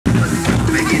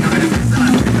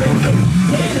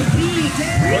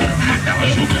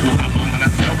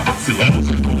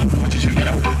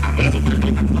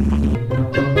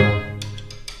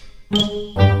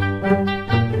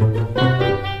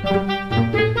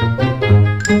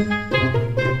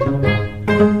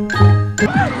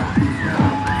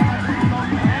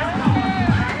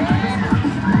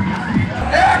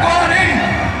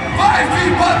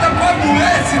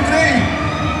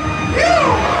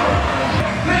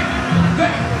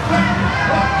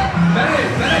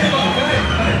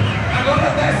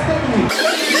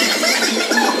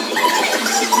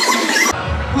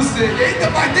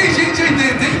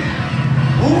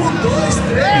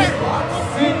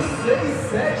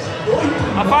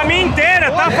A família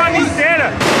inteira, tá? A família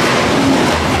inteira.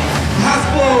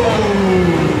 Raspou!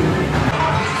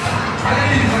 Olha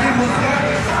aí, vai mostrar.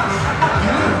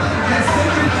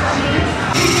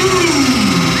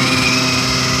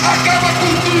 Acaba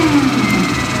com tudo!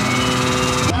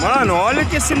 Mano, olha o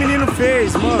que esse menino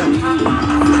fez, mano.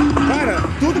 Cara,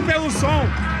 tudo pelo som.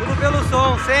 Tudo pelo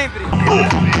som, sempre.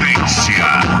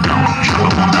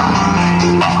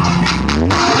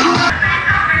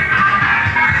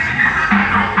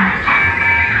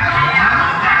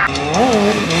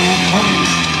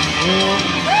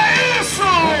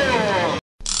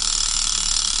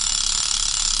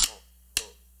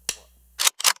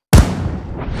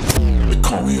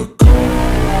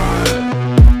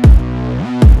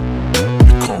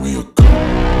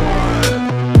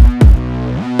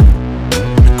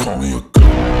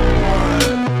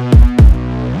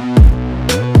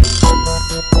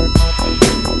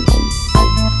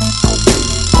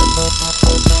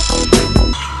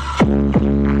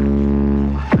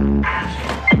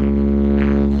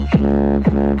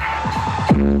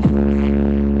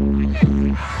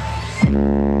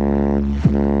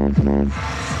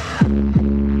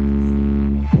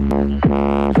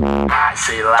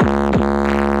 Sei lá.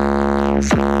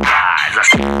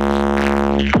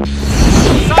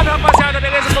 Salve, rapaziada,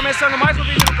 beleza? Começando mais um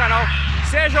vídeo no canal.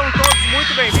 Sejam todos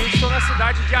muito bem-vindos. Estou na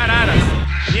cidade de Araras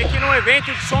e aqui num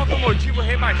evento de som automotivo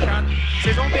rebaixado.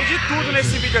 Vocês vão ter de tudo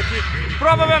nesse vídeo aqui.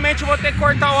 Provavelmente eu vou ter que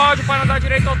cortar o áudio para não dar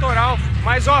direito autoral.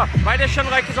 Mas ó, vai deixando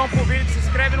o likezão pro vídeo, se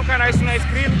inscreve no canal se não é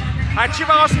inscrito,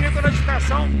 ativa lá o sininho com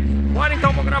notificação. Bora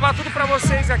então, vou gravar tudo pra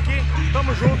vocês aqui.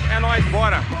 Tamo junto, é nóis,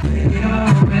 bora!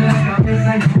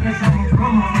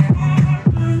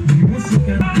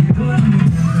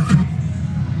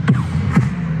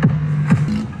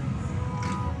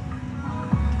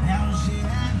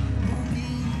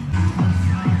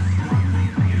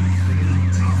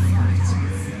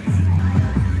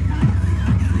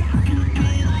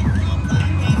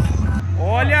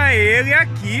 Olha ele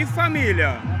aqui,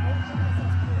 família!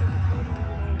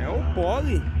 É o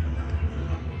Poli.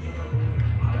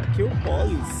 Tá aqui o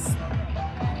Polis.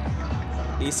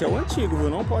 Esse é o antigo, viu?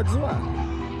 Não pode zoar.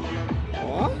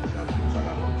 Ó.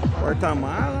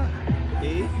 Porta-mala.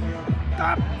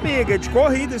 Eita, pega de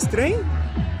corrida esse trem.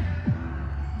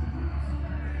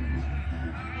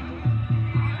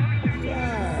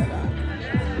 Caraca.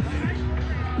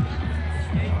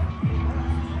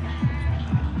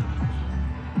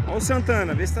 Ó o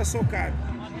Santana, vê se tá socado.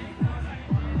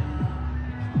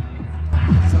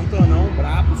 Santanão,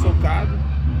 brabo, socado.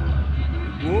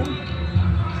 Gol.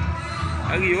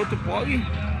 Ali outro Pog.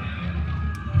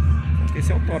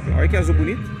 Esse é o top. Olha que azul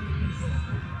bonito.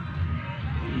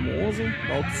 Monza,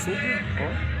 alto super. Ó.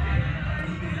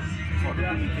 Roda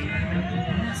bonita, hein?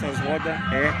 Essas rodas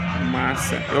é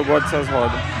massa. Eu gosto dessas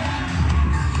rodas.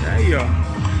 E aí, ó.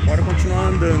 Bora continuar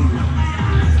andando.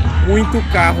 Muito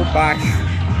carro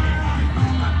baixo.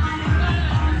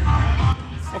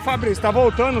 Ô Fabrício, tá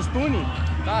voltando os tunes?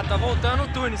 Tá voltando o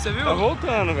túnel, você viu? Tá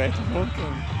voltando, velho, tá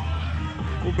voltando.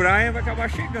 O Brian vai acabar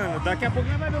chegando. Daqui a pouco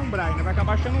vai ver um Brian, vai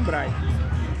acabar achando um Brian.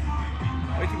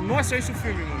 Nossa, olha esse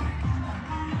filme, mano.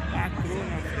 Lacrou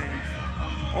na frente.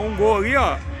 Ó, um gol ali,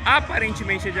 ó.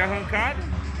 Aparentemente é de arrancada.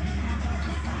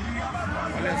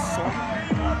 Olha só.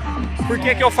 Por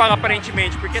que que eu falo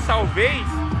aparentemente? Porque talvez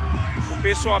o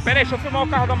pessoal... Pera aí, deixa eu filmar o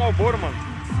carro da Marlboro, mano.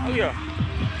 Ali, ó.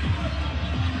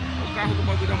 O carro do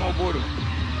bagulho da Marlboro.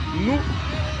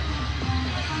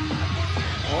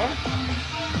 Ó.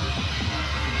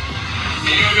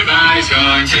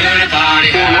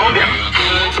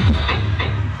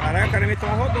 Caraca, o cara meteu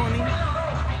uma rodona, hein?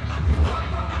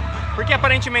 Porque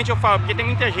aparentemente eu falo, porque tem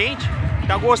muita gente que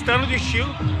tá gostando do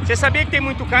estilo. Você sabia que tem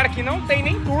muito cara que não tem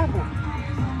nem turbo,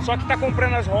 só que tá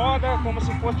comprando as rodas como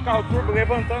se fosse carro turbo,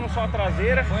 levantando só a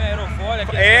traseira. Põe aerofólio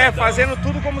aqui. Fazendo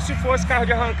tudo como se fosse carro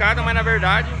de arrancada, mas na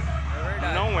verdade,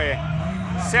 não é.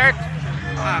 Certo?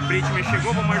 A Britney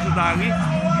chegou, vamos ajudar ali.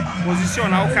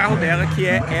 Posicionar o carro dela, que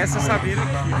é essa saveiro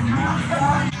aqui. Não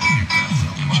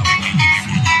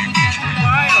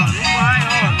vai,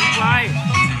 ó, não vai.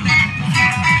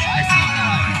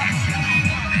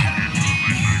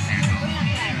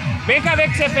 Vem cá ver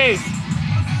o que você fez.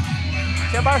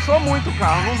 Você abaixou muito o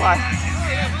carro, não vai.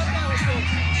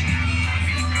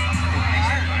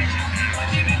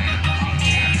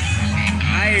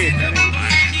 Aí, peraí.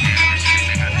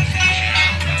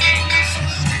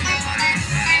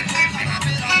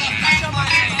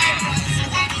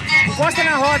 Encosta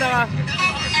na roda lá.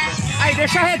 Aí,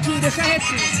 deixa retinho.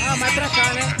 Ah, mais pra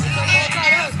cá, né?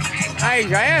 Aí,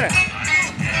 já era?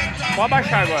 Pode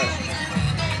abaixar agora.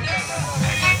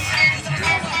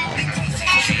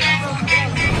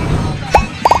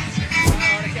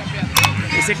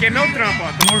 Esse aqui é meu trampo, ó.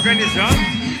 Estamos organizando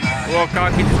o local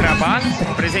aqui de trabalho,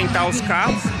 apresentar os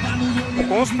carros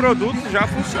com os produtos já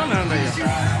funcionando aí,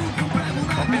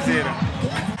 ó. Topzera.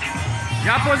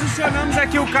 Já posicionamos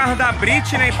aqui o carro da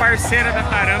Britney, parceira da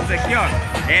Tarantula aqui, ó.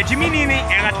 É de menina, hein?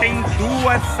 Ela tem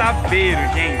duas saveiro,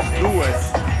 gente.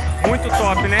 Duas. Muito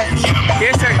top, né?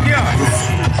 Esse aqui, ó.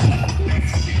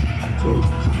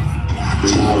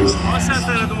 Olha a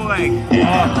Santana do moleque.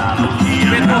 Ó.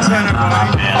 Petocando agora,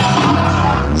 hein?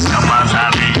 Chamas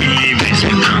e vem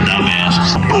secando a mesa.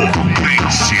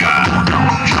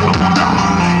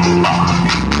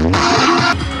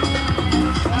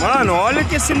 Mano, olha o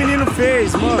que esse menino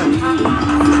fez, mano.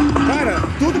 Cara,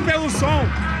 tudo pelo som.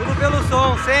 Tudo pelo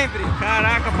som, sempre.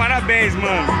 Caraca, parabéns,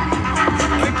 mano.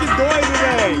 Olha que doido,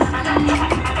 velho.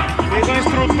 Fez uma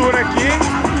estrutura aqui.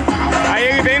 Aí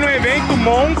ele vem no evento,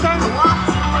 monta.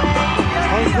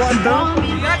 Vamos voadão.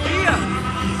 Dia a dia.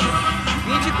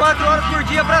 24 horas por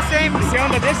dia pra sempre. Você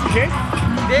anda desse jeito?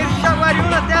 Desde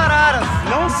Jaguariúna até Araras.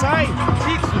 Não sai.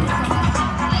 Fixo.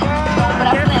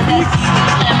 É fixo.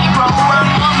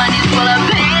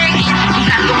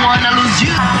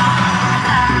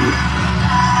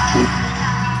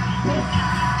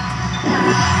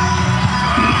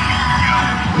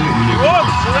 O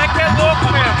moleque é louco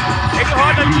mesmo. Ele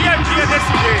roda dia a dia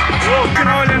desse jeito.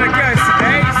 Continuar olhando aqui, ó, esse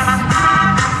 10.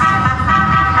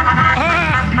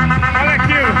 Ah, olha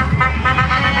aquilo.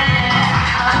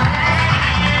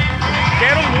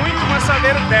 Quero muito uma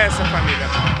saveiro dessa, família.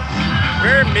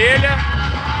 Vermelha.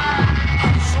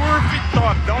 Surf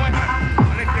top. Dá uma olhada.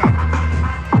 Olha aqui, ó.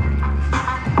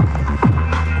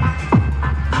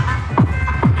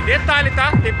 E detalhe,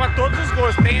 tá? Tem pra todos os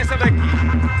gostos. Tem essa daqui,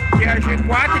 que é a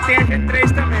G4, e tem a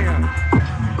G3 também, ó.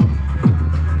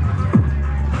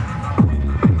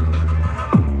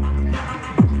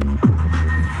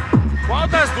 Qual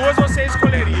das duas vocês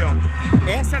escolheriam?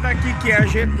 Essa daqui, que é a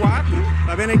G4,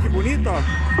 tá vendo aí que bonito, ó?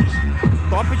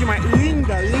 Top demais,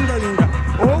 linda, linda, linda.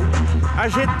 Ou a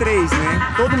G3,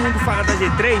 né? Todo mundo fala da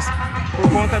G3 por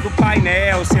conta do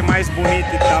painel ser mais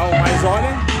bonito e tal, mas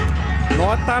olha,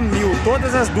 nota 1000.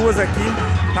 Todas as duas aqui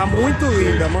tá muito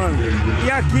linda, mano.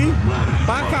 E aqui,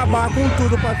 pra acabar com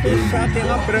tudo, pra fechar, tem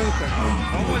a branca.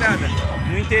 Dá uma olhada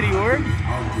no interior.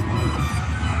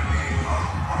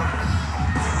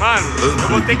 Mano, eu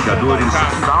vou ter que comprar um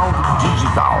carro.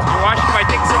 Digital. Eu acho que vai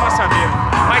ter que ser uma saveiro.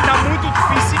 Vai tá muito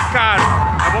difícil e caro.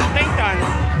 Mas vamos tentar, né?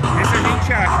 Ver se a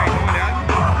gente acha. Aí, dá uma olhada.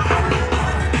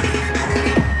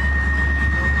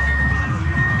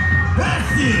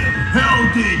 Esse é o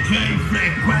DJ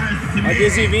Frequência.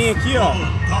 Adesivinho aqui, ó.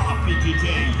 Top DJ.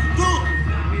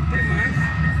 Meter mais.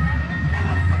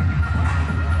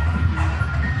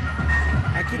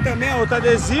 Aqui também é outro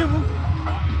adesivo.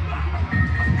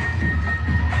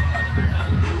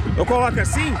 Eu coloco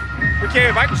assim,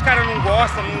 porque vai que os caras não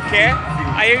gostam, não quer,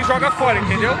 aí ele joga fora,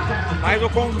 entendeu? Mas ao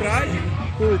contrário,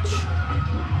 curte.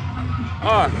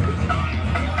 Ó.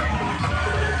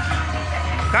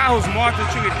 Carros, motos,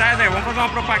 utilitários, aí, vamos fazer uma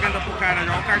propaganda pro cara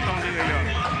já, olha o cartão dele ali, ó.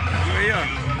 Viu aí, ó?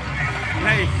 E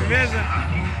aí, firmeza?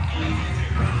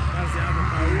 Rapaziada,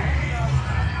 tá aí.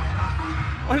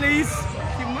 Olha isso,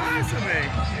 que massa,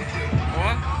 velho.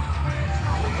 Ó.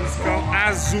 Buscão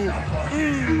azul.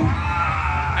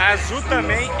 Azul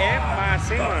também é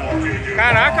massa, hein, mano?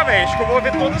 Caraca, velho, acho que eu vou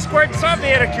ver todas as cores de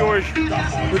saveiro aqui hoje.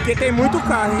 Porque tem muito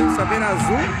carro, hein? Saveiro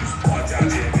azul.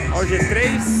 Olha o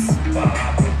G3.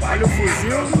 Olha o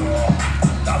fuzil.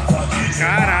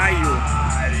 Caralho.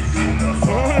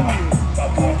 Mano.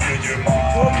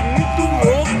 Tô muito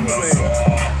louco, velho.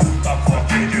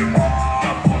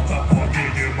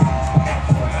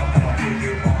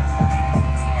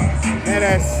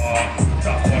 Merece.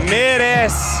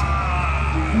 Merece.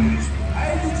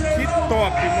 Que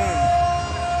top, mano.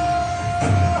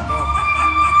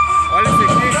 Olha isso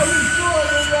aqui.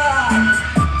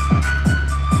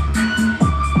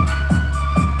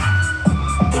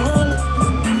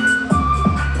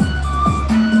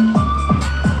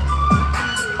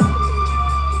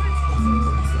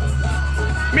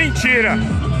 Mentira,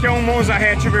 que é um Monza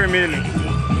hatch vermelho.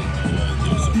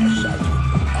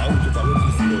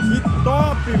 Que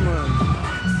top, mano.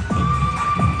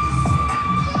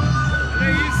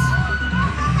 Olha isso.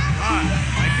 Ah,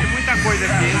 vai ter muita coisa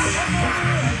aqui.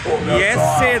 E é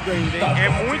cedo ainda, hein? É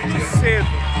muito cedo.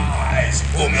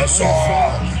 O meu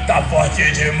som tá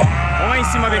forte demais. Vamos lá em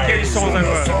cima ver aqueles sons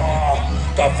agora.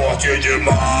 Tá forte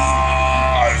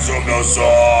demais. O meu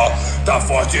som tá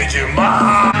forte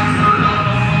demais.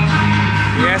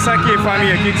 E essa aqui,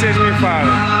 família, o que vocês me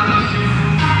falam?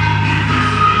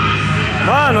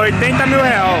 Mano, 80 mil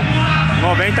real,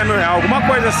 90 mil real, alguma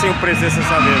coisa assim o preço dessa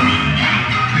saveira.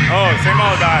 Oh, sem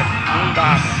maldade, não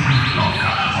dá.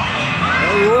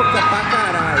 É louca pra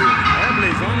caralho. É,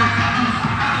 Blazona?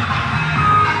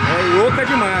 É louca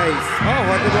demais. Ó,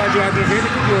 roda do lado de lá do jeito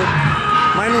que do outro.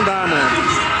 Mas não dá, mano.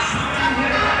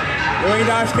 Eu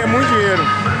ainda acho que é muito dinheiro.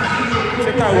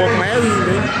 Você tá louco, mas é lindo,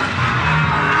 hein?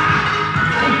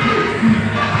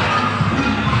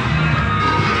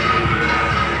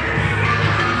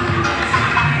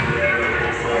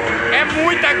 É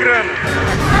muita grana.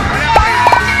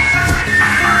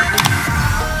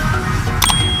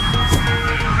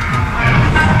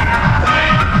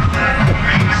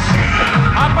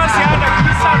 Rapaziada,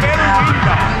 que saveiro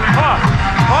linda. Ó,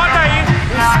 roda aí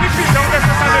um slipzão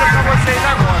dessa saveira pra vocês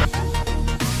agora.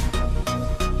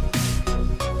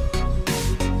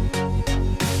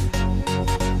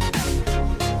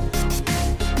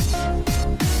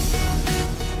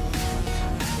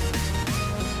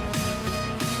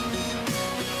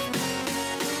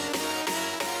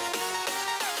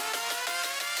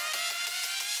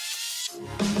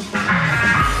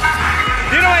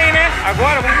 Viram aí, né?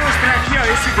 Agora vamos mostrar aqui, ó,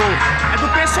 esse gol. É do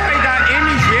pessoal aí da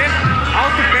MG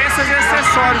Autopeças e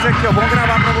Acessórios aqui, ó. Vamos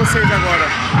gravar pra vocês agora.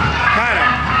 Cara,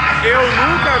 eu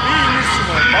nunca vi isso,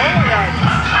 mano. Dá uma olhada.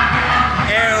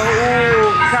 É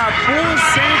o capuz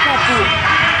sem capuz.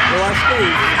 Eu acho que é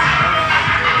isso.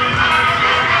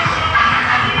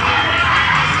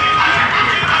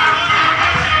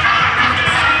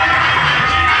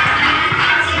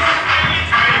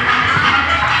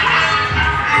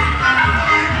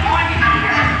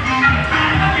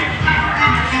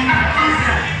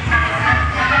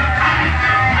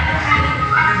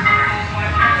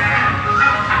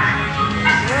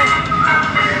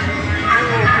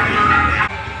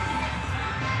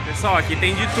 Pessoal, aqui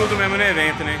tem de tudo mesmo no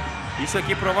evento, né? Isso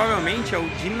aqui provavelmente é o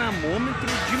dinamômetro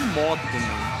de moto,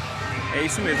 mano. É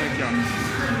isso mesmo aqui, ó.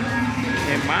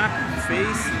 Remap,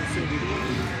 face, não sei o que.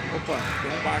 Opa,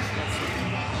 tem um baixo pra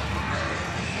cima.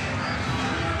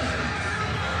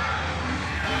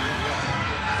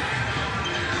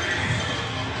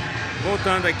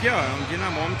 Voltando aqui, ó, é um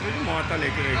dinamômetro de moto, olha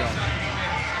aí que legal.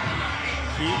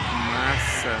 Que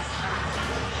massa.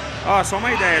 Ó, só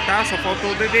uma ideia, tá? Só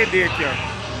faltou o DDD aqui,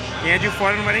 ó. Quem é de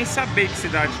fora não vai nem saber que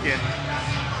cidade que é.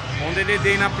 Um DDD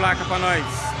aí na placa pra nós.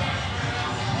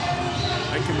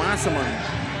 Olha que massa, mano.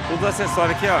 Todos os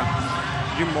acessórios aqui, ó.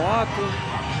 De moto,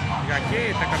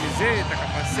 jaqueta, camiseta,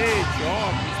 capacete,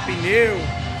 óculos, pneu.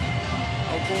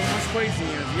 Algumas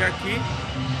coisinhas. E aqui,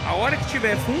 a hora que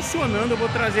estiver funcionando, eu vou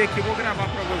trazer aqui, vou gravar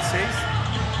pra vocês.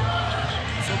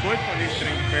 Eu sou doido pra ver esse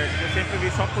trem de perto. Eu sempre vi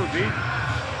só por vídeo.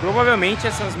 Provavelmente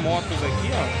essas motos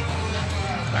aqui, ó,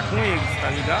 tá com eles, tá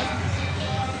ligado?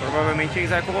 Provavelmente eles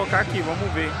vão colocar aqui,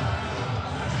 vamos ver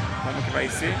como que vai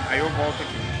ser, aí eu volto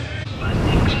aqui.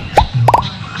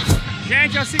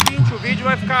 Gente, é o seguinte, o vídeo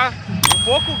vai ficar um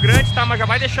pouco grande, tá? Mas já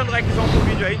vai deixando o likezão pro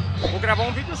vídeo aí. Vou gravar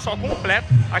um vídeo só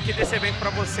completo aqui desse evento pra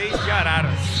vocês de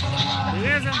Araras.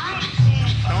 Beleza?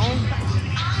 Então,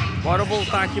 bora eu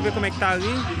voltar aqui, ver como é que tá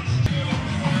ali.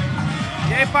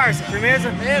 E aí, parça, firmeza?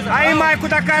 Beleza, aí, vamos. Maico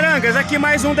da Carangas, aqui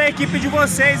mais um da equipe de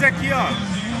vocês aqui, ó.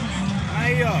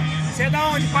 Aí, ó. Você é da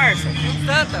onde, parça?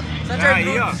 Santa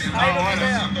Aí, ó. Gertrudes. Da Aí, hora.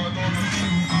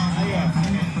 Aí, ó.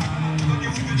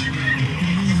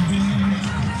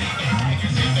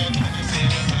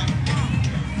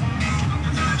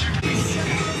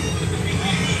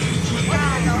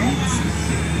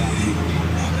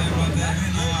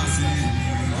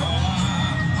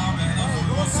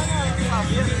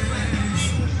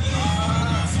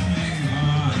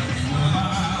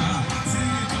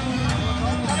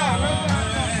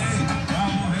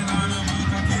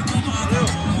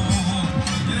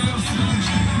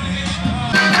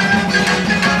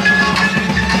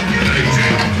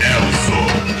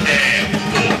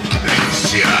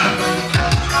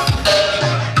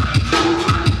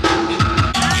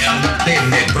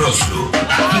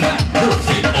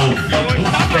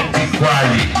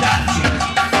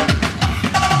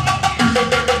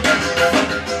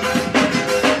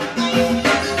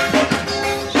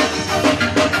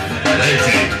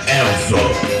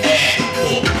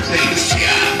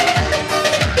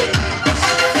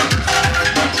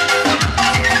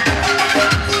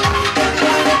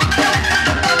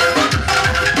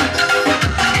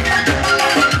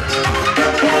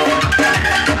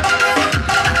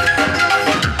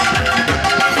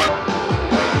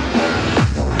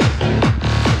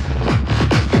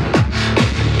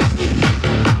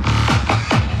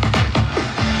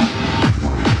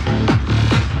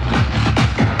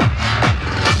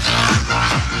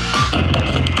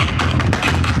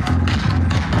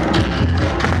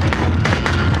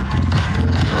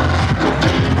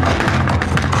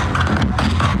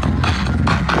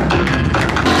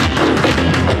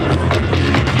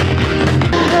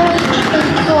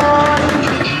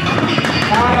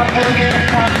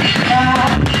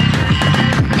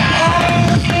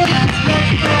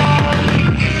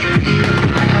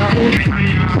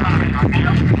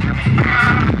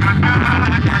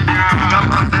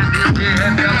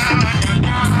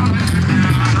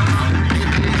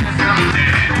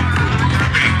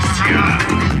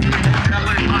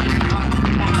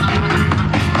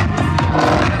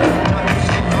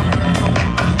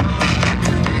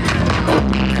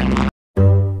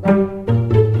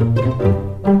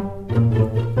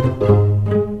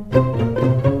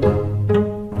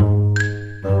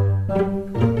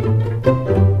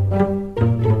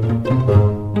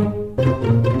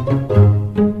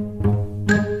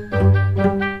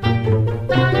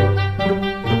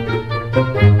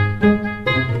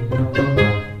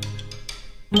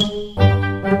 2000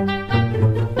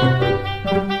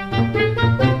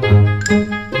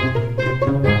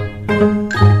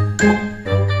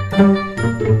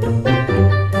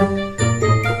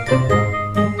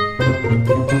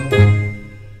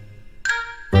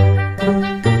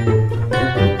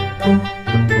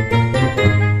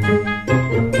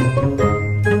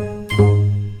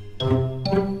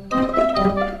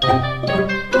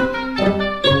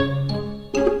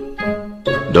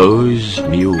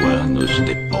 anos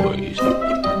depois.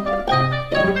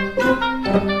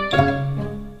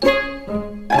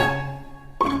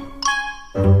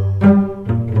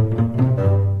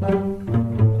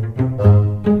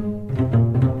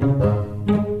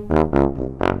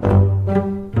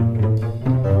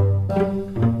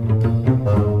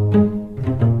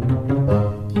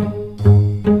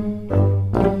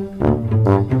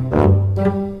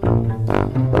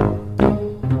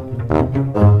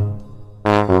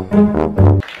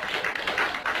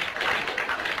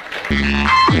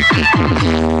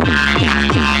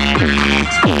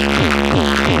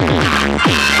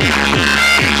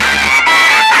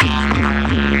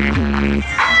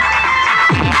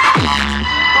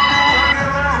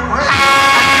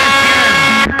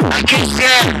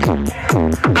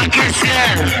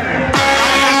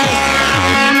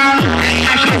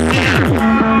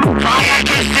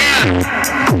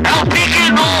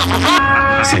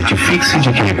 Certifique-se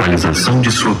de que a equalização de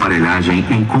sua aparelhagem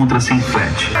encontra-se em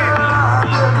flat.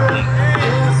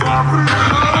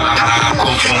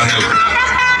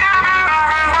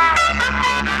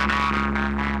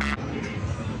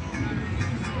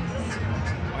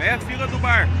 Olha a fila do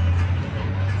bar.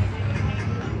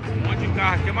 Um monte de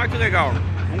carro aqui, olha que legal.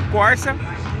 Um Corsa.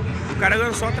 O cara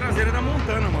lançou a traseira da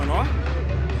Montana, mano, ó.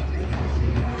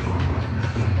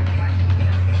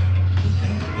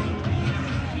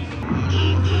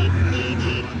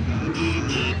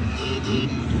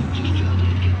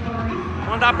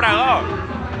 Vamos andar pra lá, ó.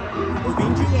 Eu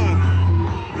vim de lá.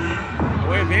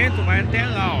 O evento vai até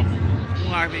lá, ó.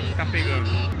 Vamos lá ver o que tá pegando.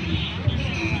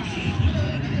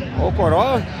 Ó o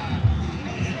Corolla.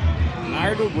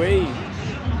 Nardo Way.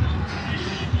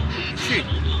 Ixi.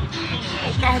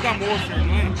 Olha o carro da moça,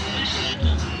 não é?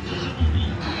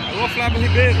 Alô, Flávio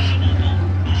Ribeiro.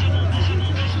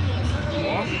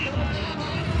 Ó.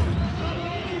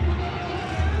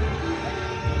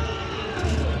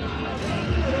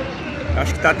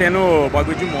 Acho que tá tendo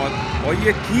bagulho de moto.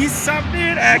 Olha que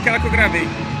saber. É aquela que eu gravei.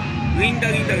 Linda,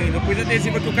 linda, linda. Eu pus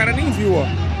adesiva que o cara nem viu, ó.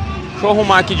 Deixa eu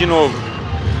arrumar aqui de novo.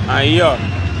 Aí, ó.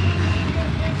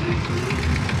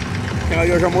 Aquela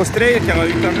ali eu já mostrei, aquela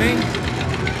ali também.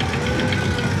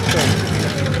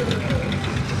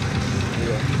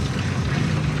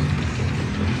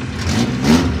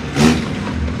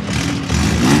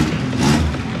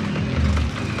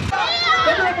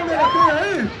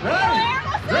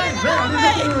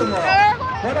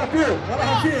 Bora, Pio, bora,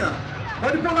 Rafinha.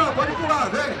 Pode pular,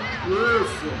 vem.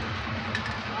 Isso.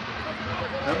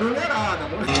 É mulherada,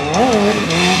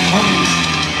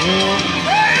 É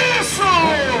isso!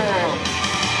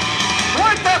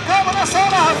 Muita calma nessa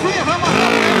hora, Rafinha. Vai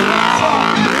matar.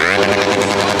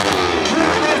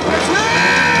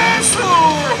 Isso!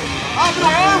 Abre o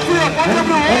olho, filha. Pode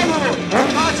abrir o olho.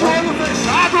 Tá de olho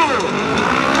fechado.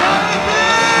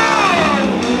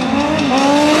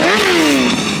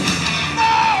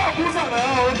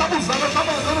 Ele tá abusando, ele tá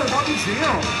mandando o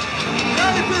motozinho. E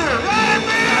aí, Pio?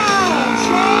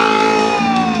 Show!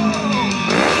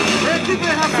 Vem aqui,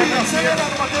 vem, Rafinha.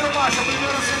 Acelerando, batendo marcha.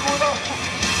 Primeira, segunda,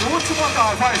 última,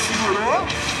 tá. Vai, segurou.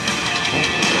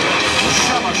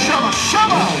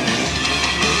 Chama!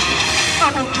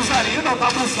 Tá muito cruzadinho, não, tá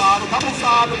abusado. Valeu!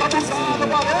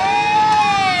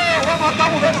 Vai matar a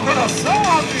mulher do coração,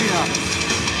 Rafinha.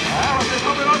 É, você tá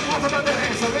a melhor ponta da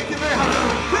aderência. Vem que vem,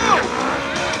 Rafinha. Pio!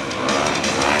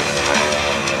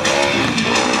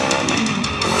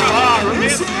 Aí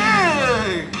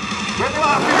sim! Vamos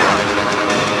lá, filha!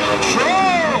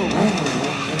 Show!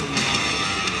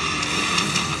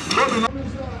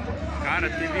 Cara,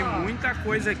 teve muita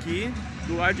coisa aqui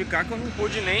do lado de cá que eu não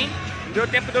pude nem... Não deu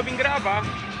tempo de eu vir gravar.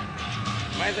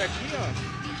 Mas aqui,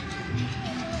 ó...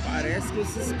 Parece que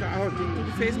esses carros aqui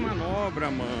tudo fez manobra,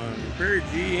 mano.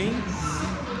 Perdi, hein?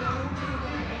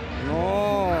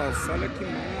 Nossa, olha que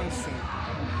massa!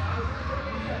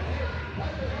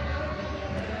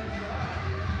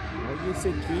 Olha esse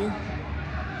aqui,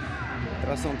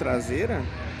 tração traseira.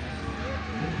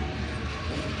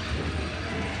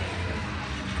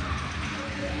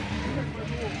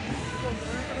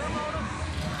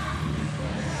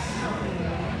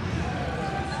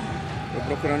 Tô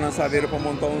procurando uma saveira para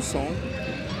montar um som.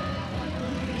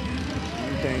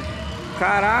 Não tem.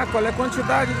 Caraca, olha a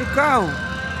quantidade de carro.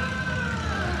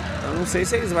 Eu não sei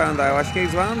se eles vão andar. Eu acho que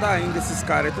eles vão andar ainda, esses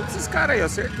caras. É todos esses caras aí, ó,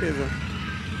 certeza.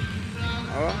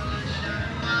 Ó.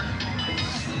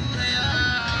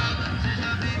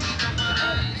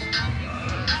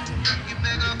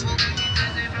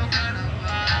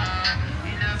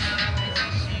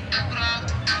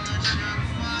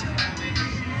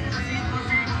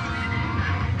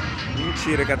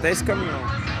 Mentira, que até esse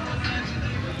caminhão.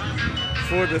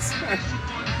 Foda-se.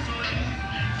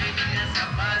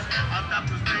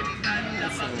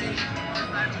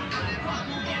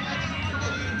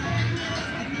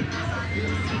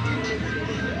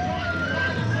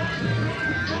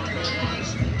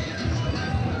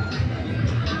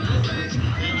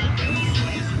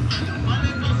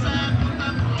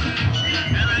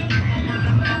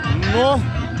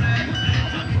 No.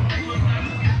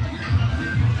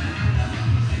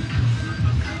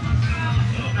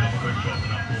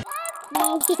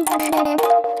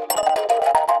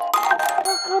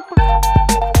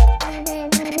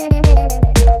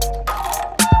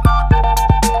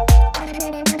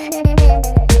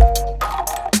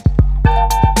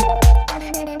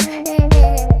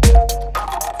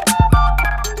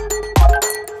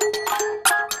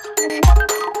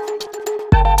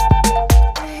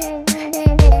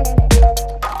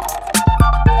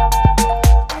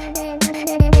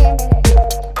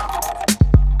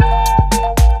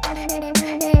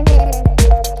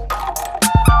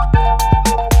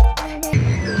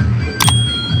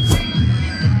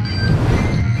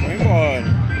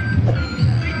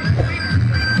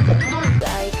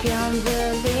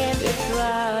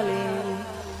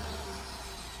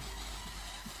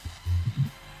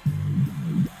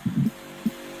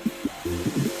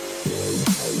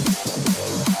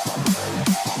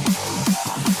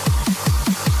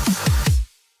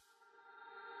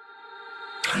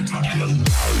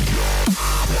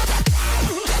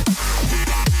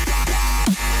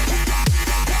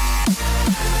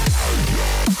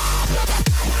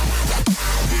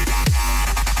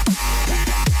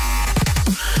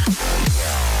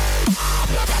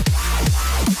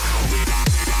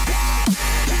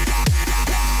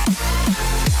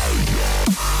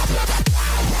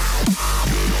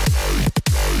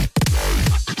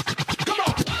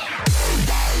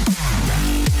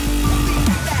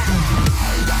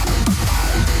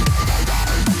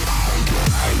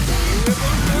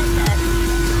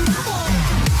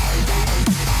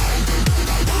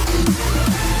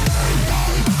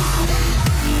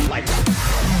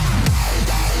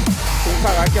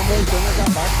 Falar que a montanha já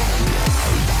baixa.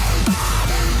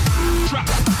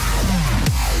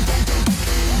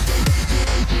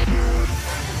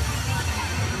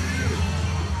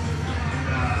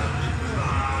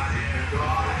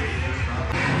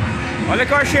 Olha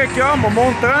que eu achei aqui, ó, uma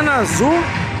montana azul,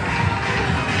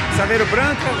 saveiro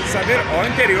branca, saveiro, ó,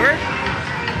 interior.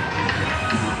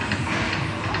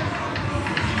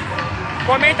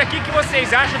 Comenta aqui o que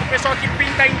vocês acham do pessoal que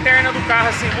pinta a interna do carro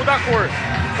assim, muda a cor.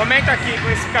 Comenta aqui com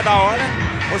esse fica da hora.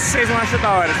 Ou se vocês não acham da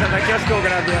hora. Essa daqui acho que eu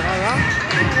gravei lá.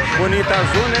 Bonita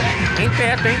azul, né? Em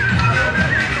teto, hein?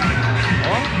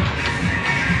 Ó.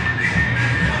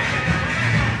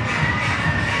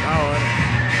 Da hora.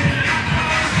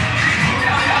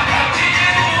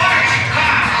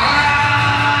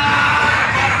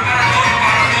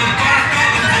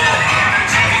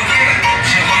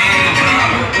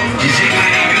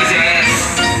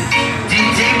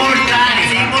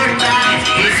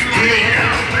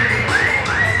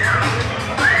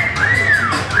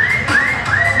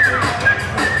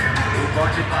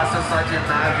 Só de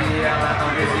nave, ela não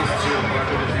resistiu.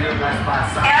 Quando viu nós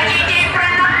passar. É o que tem pra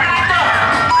não prato.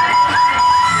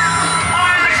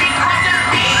 Hoje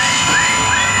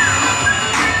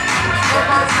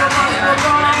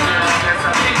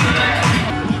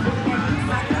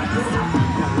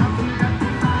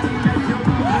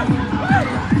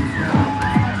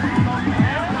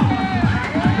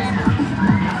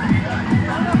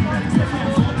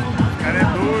Cara, é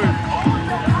doido.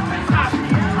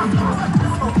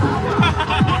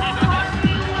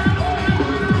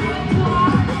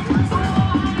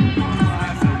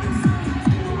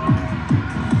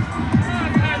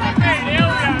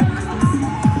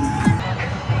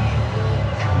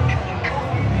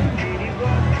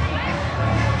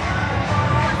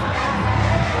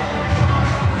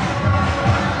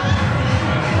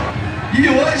 E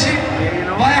hoje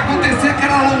vai acontecer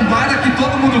aquela lombada que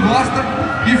todo mundo gosta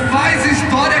e faz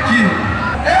história aqui.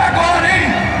 É agora,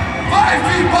 hein? Vai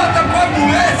vir, bota pra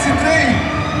moer esse trem.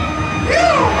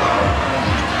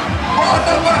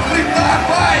 Bota pra fritar,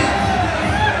 vai.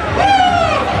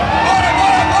 Bora,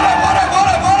 bora, bora, bora,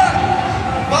 bora, bora.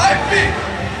 Vai, filho.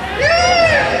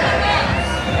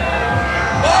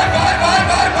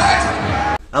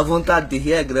 A vontade de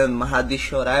rir é grande, mas a de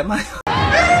chorar é maior.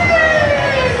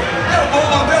 Deu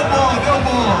bom, deu bom, deu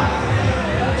bom.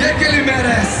 O que ele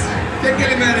merece? O que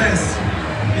ele merece?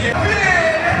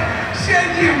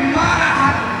 Cheio de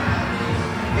marra.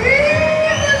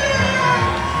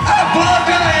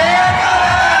 Aplaude aí,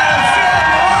 galera! Você é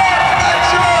louco, tá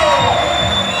show!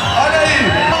 Olha aí!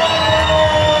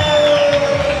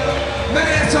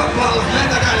 Merece um aplauso, né,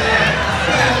 da galera?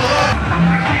 Você é louco!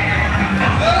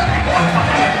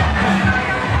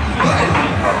 Vai!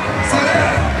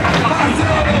 Acelera!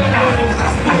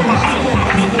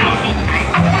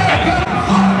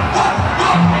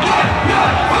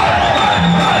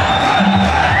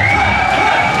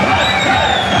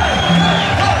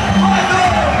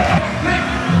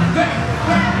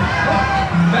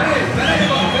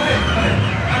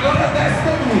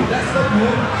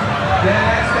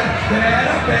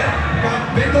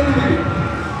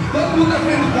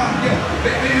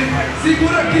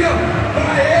 Segura aqui, ó,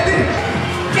 pra ele.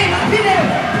 Queima pneu.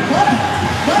 Bora.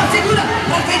 Bora, segura.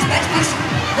 Pra frente, pé de baixo.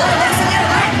 Bora, bora, acelera,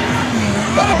 vai.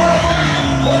 Bora, bora,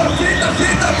 bora. Fita,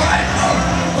 fita, vai.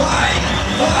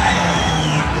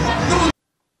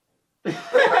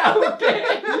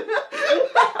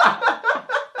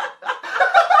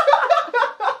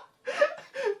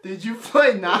 Entendi,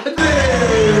 foi nada.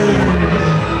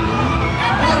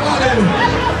 Valeu.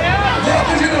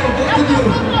 Volta de novo, volta de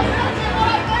novo.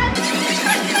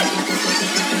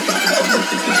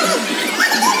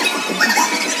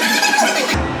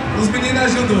 Os meninos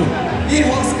ajudam.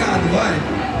 Enroscado, vai.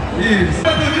 Isso.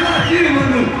 Vai continuar aqui,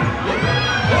 mano.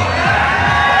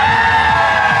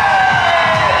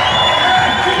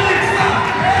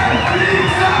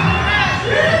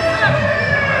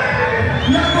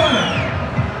 E agora?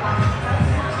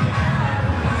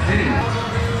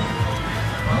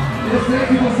 Eu sei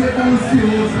que você tá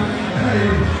ansioso. Peraí.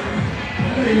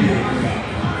 Moleque.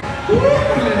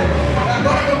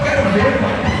 Agora que eu quero ver,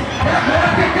 pai. É agora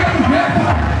que eu quero ver,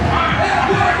 pai. É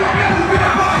agora que eu quero ver,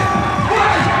 pai.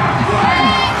 Vai.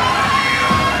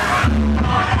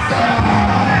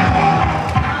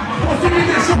 Você me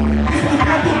deixou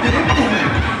escutar do tempo,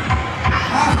 velho.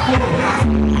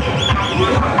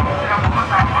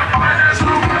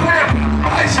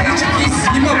 Mais gente aqui em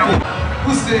cima, pô.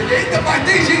 Você. Eita, mas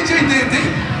tem gente aí dentro,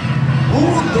 hein?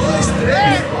 1, 2,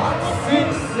 3, 4,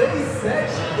 5, 6,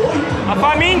 7, 8. A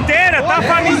família inteira, tá? A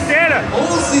família inteira.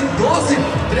 11, 12,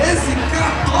 13,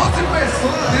 14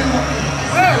 pessoas dentro.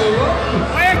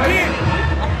 Vai aqui.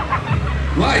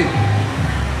 Vai.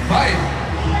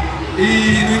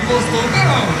 E não encostou,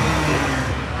 não.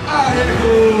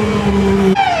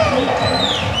 Arregou.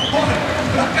 Bora,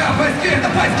 pra cá, pra esquerda.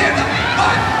 Vai ser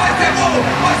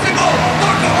gol.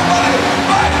 Toca, Romário.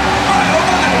 Vai,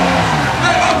 Romário.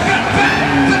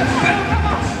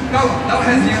 Calma, dá uma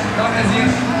resinha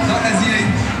aí.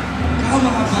 Calma,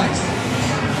 rapaz.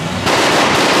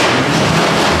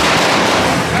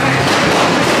 Peraí.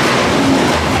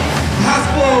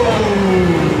 Raspou.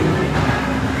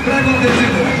 Prega o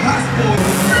adesivo. Raspou.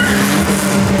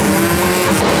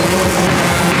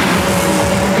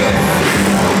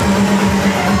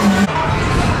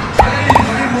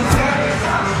 Vai mostrar.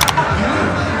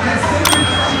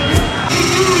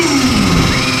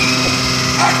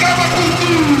 Acaba com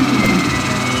tudo.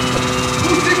 O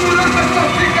segurança só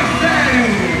fica sério.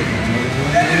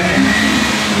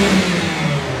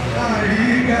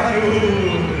 Aí,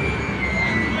 garoto.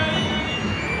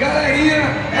 Galerinha,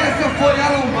 essa foi a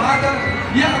lombada.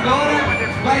 E agora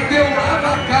vai ter o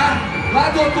Lavacar lá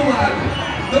do outro lado.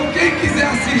 Então quem quiser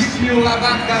assistir o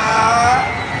Lavacar,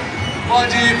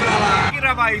 pode ir pra lá. Vou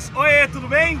gravar isso. Oi, tudo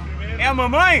bem? É a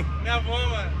mamãe? Minha avó,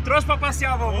 mano. Trouxe pra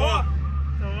passear a vovó?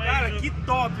 Cara, que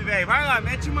top, velho. Vai lá,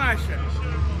 mete marcha.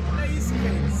 Olha isso,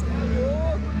 velho. Você é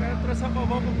louco. O cara trouxe a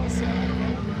vovó pra passear.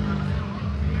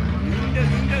 Linda.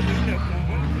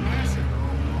 Nossa.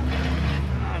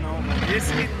 Ah, não, mano.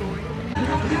 Esse mitou, hein?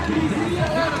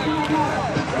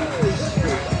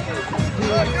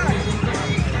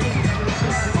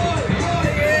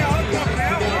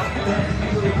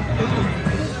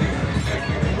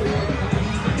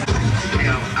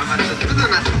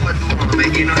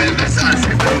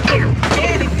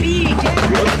 Ele pique.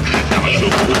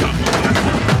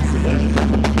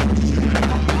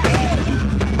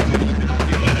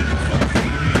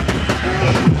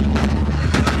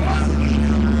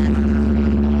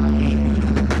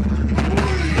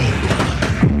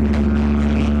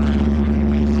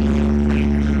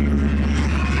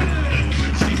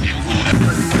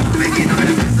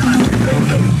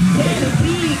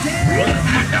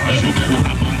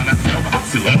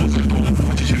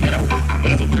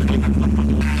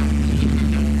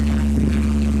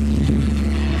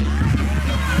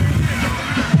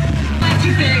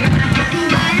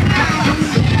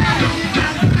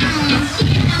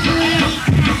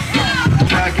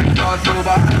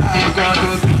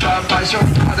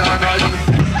 chopada, nós.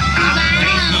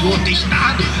 Em outro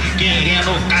estado,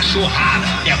 querendo cachorrada.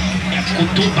 É o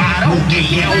tubarão,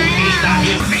 quem é o rei da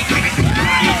resenha.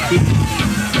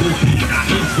 O rei da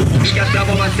resenha. Que a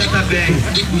trava maceta bem.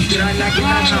 Estralha aqui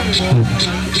na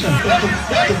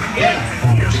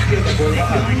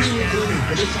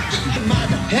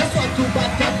É só tu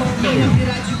bater a palmeira,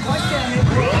 virar de costas,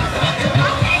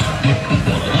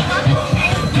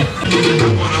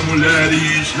 Bora,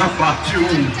 mulheres, na parte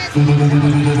 1.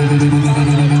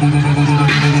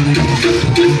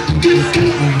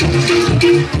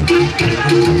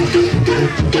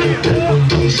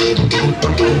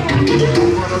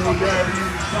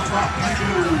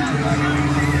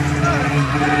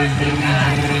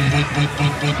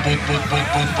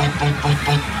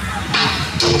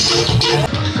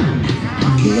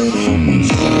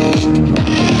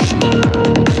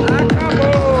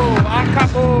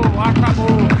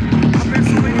 Acabou. A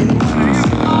pessoa indo embora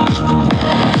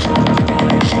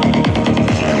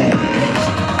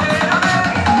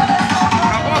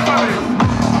Acabou a família.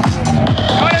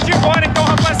 Hora de ir embora então,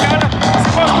 rapaziada. Se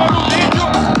gostou do vídeo,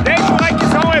 deixa o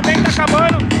likezão, o evento tá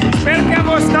acabando. Espero que tenha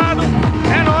gostado.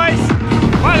 É nóis.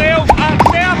 Valeu,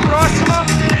 até a próxima.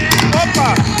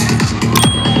 Opa!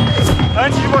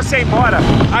 Antes de você ir embora,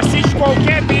 assiste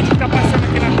qualquer vídeo que tá passando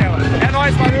aqui na tela. É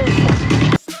nóis, valeu!